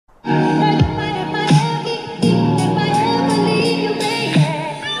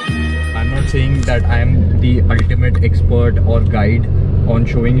the ultimate expert or guide on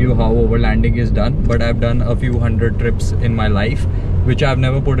showing you how overlanding is done, but I've done a few hundred trips in my life, which I've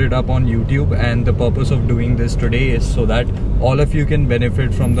never put it up on YouTube. And the purpose of doing this today is so that all of you can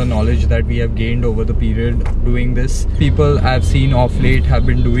benefit from the knowledge that we have gained over the period doing this. People I've seen of late have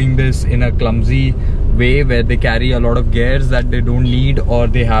been doing this in a clumsy way, where they carry a lot of gears that they don't need, or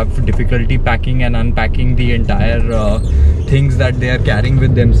they have difficulty packing and unpacking the entire things that they are carrying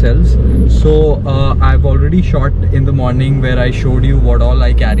with themselves. So I've already shot in the morning where I showed you what all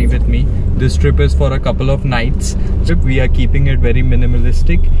I carry with me. This trip is for a couple of nights. We are keeping it very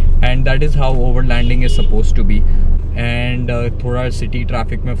minimalistic, and that is how overlanding is supposed to be. And thoda city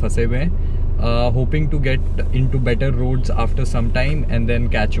traffic mein phase hue hain. Hoping to get into better roads after some time and then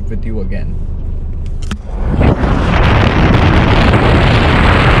catch up with you again.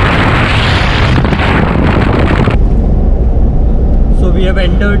 So we have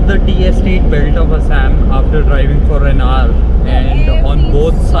entered the tea estate belt of Assam after driving for an hour, and on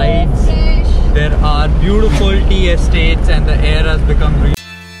both sides there are beautiful tea estates, and the air has become really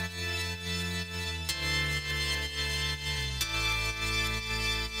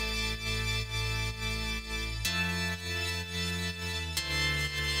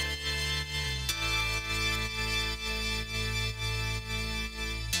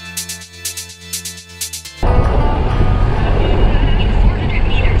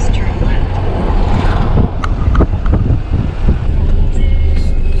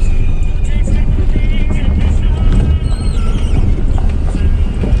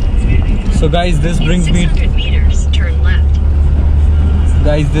Guys, this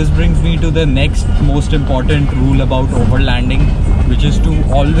brings me to the next most important rule about overlanding, which is to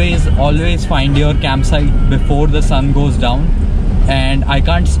always find your campsite before the sun goes down. And I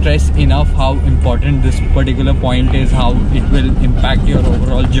can't stress enough how important this particular point is, how it will impact your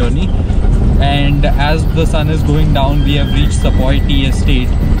overall journey. And as the sun is going down, we have reached Sepoy Tea Estate.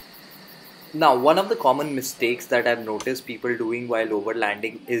 Now, one of the common mistakes that I've noticed people doing while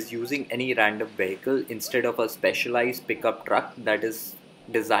overlanding is using any random vehicle instead of a specialized pickup truck that is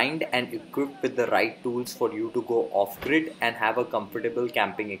designed and equipped with the right tools for you to go off-grid and have a comfortable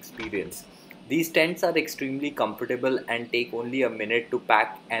camping experience. These tents are extremely comfortable and take only a minute to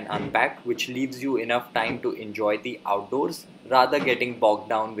pack and unpack, which leaves you enough time to enjoy the outdoors rather getting bogged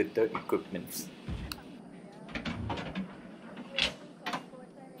down with the equipments.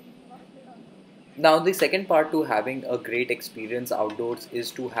 Now, the second part to having a great experience outdoors is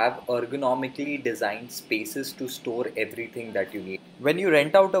to have ergonomically designed spaces to store everything that you need. When you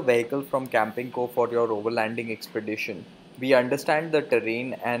rent out a vehicle from Camping Co for your overlanding expedition, we understand the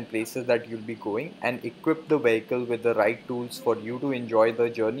terrain and places that you'll be going and equip the vehicle with the right tools for you to enjoy the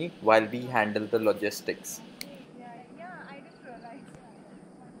journey while we handle the logistics.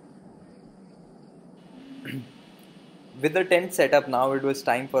 With the tent set up now, it was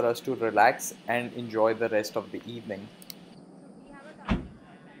time for us to relax and enjoy the rest of the evening.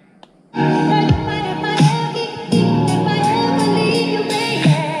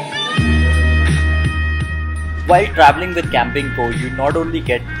 While traveling with Camping Co, you not only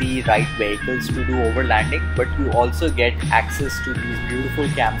get the right vehicles to do overlanding, but you also get access to these beautiful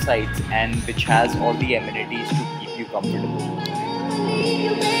campsites, and which has all the amenities to keep you comfortable.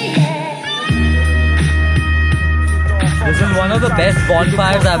 This is one of the best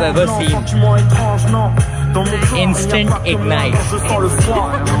bonfires I've ever seen. Instant ignite.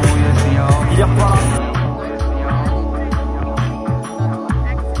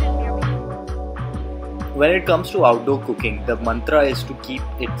 When it comes to outdoor cooking, the mantra is to keep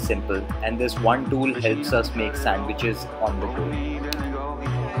it simple, and this one tool helps us make sandwiches on the go.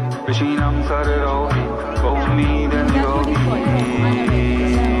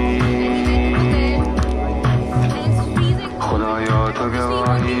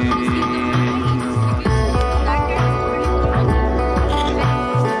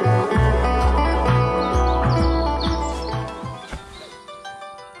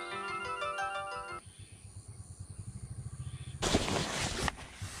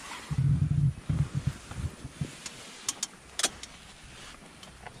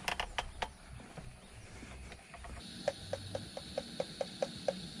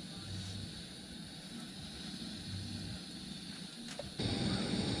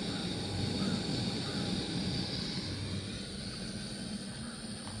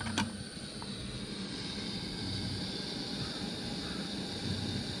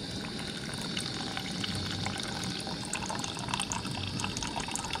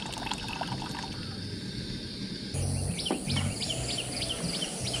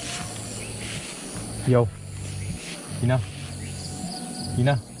 Yo, Ina.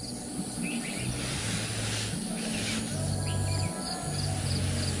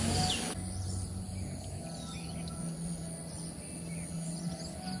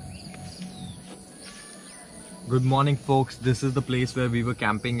 Good morning folks, this is the place where we were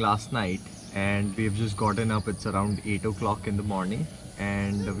camping last night and we've just gotten up. It's around 8 o'clock in the morning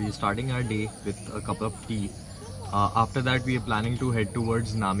and we're starting our day with a cup of tea. After that we are planning to head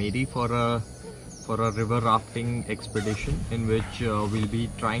towards Nameri for a river rafting expedition in which we'll be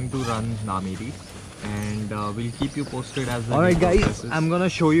trying to run Nameri, and we'll keep you posted as the Alright guys, progresses. I'm gonna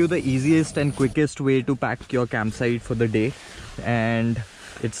show you the easiest and quickest way to pack your campsite for the day, and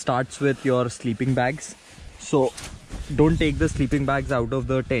it starts with your sleeping bags. So don't take the sleeping bags out of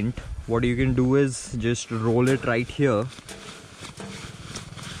the tent. What you can do is just roll it right here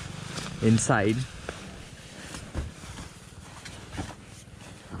inside,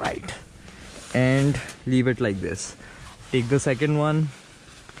 right, and leave it like this. Take the second one,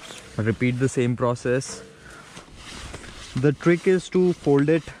 repeat the same process. The trick is to fold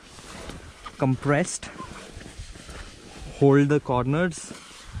it compressed, hold the corners,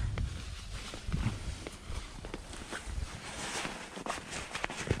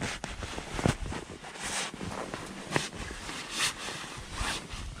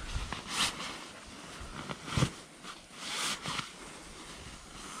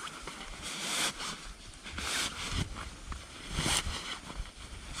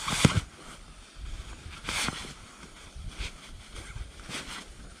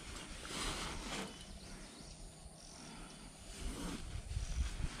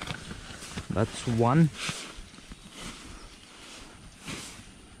 that's one.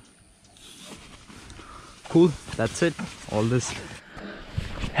 Cool, that's it, all this.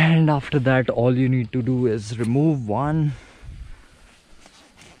 And after that all you need to do is remove 1,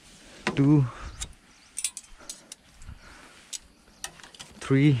 2,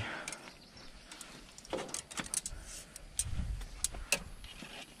 3,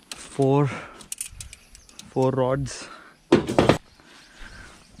 4 rods.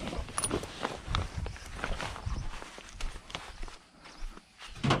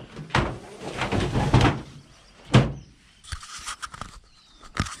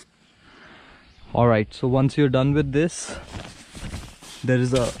 Alright, so once you're done with this, there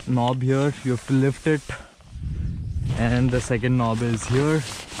is a knob here, you have to lift it, and the second knob is here.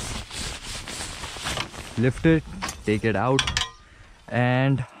 Lift it, take it out,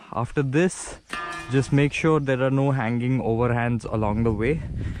 and after this just make sure there are no hanging overhands along the way,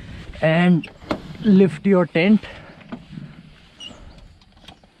 and lift your tent.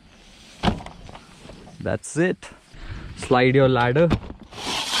 That's it. Slide your ladder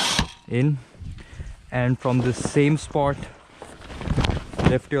in, and from the same spot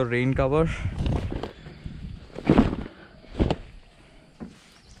lift your rain cover.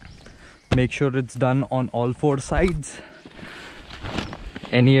 Make sure it's done on all 4 sides.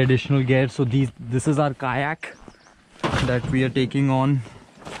 Any additional gear, so this is our kayak that we are taking on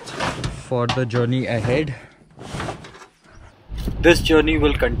for the journey ahead. This journey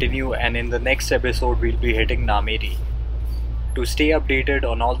will continue, and in the next episode we'll be hitting Nameri. To stay updated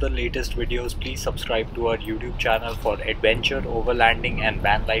on all the latest videos, please subscribe to our YouTube channel for adventure, overlanding and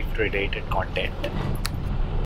van life related content.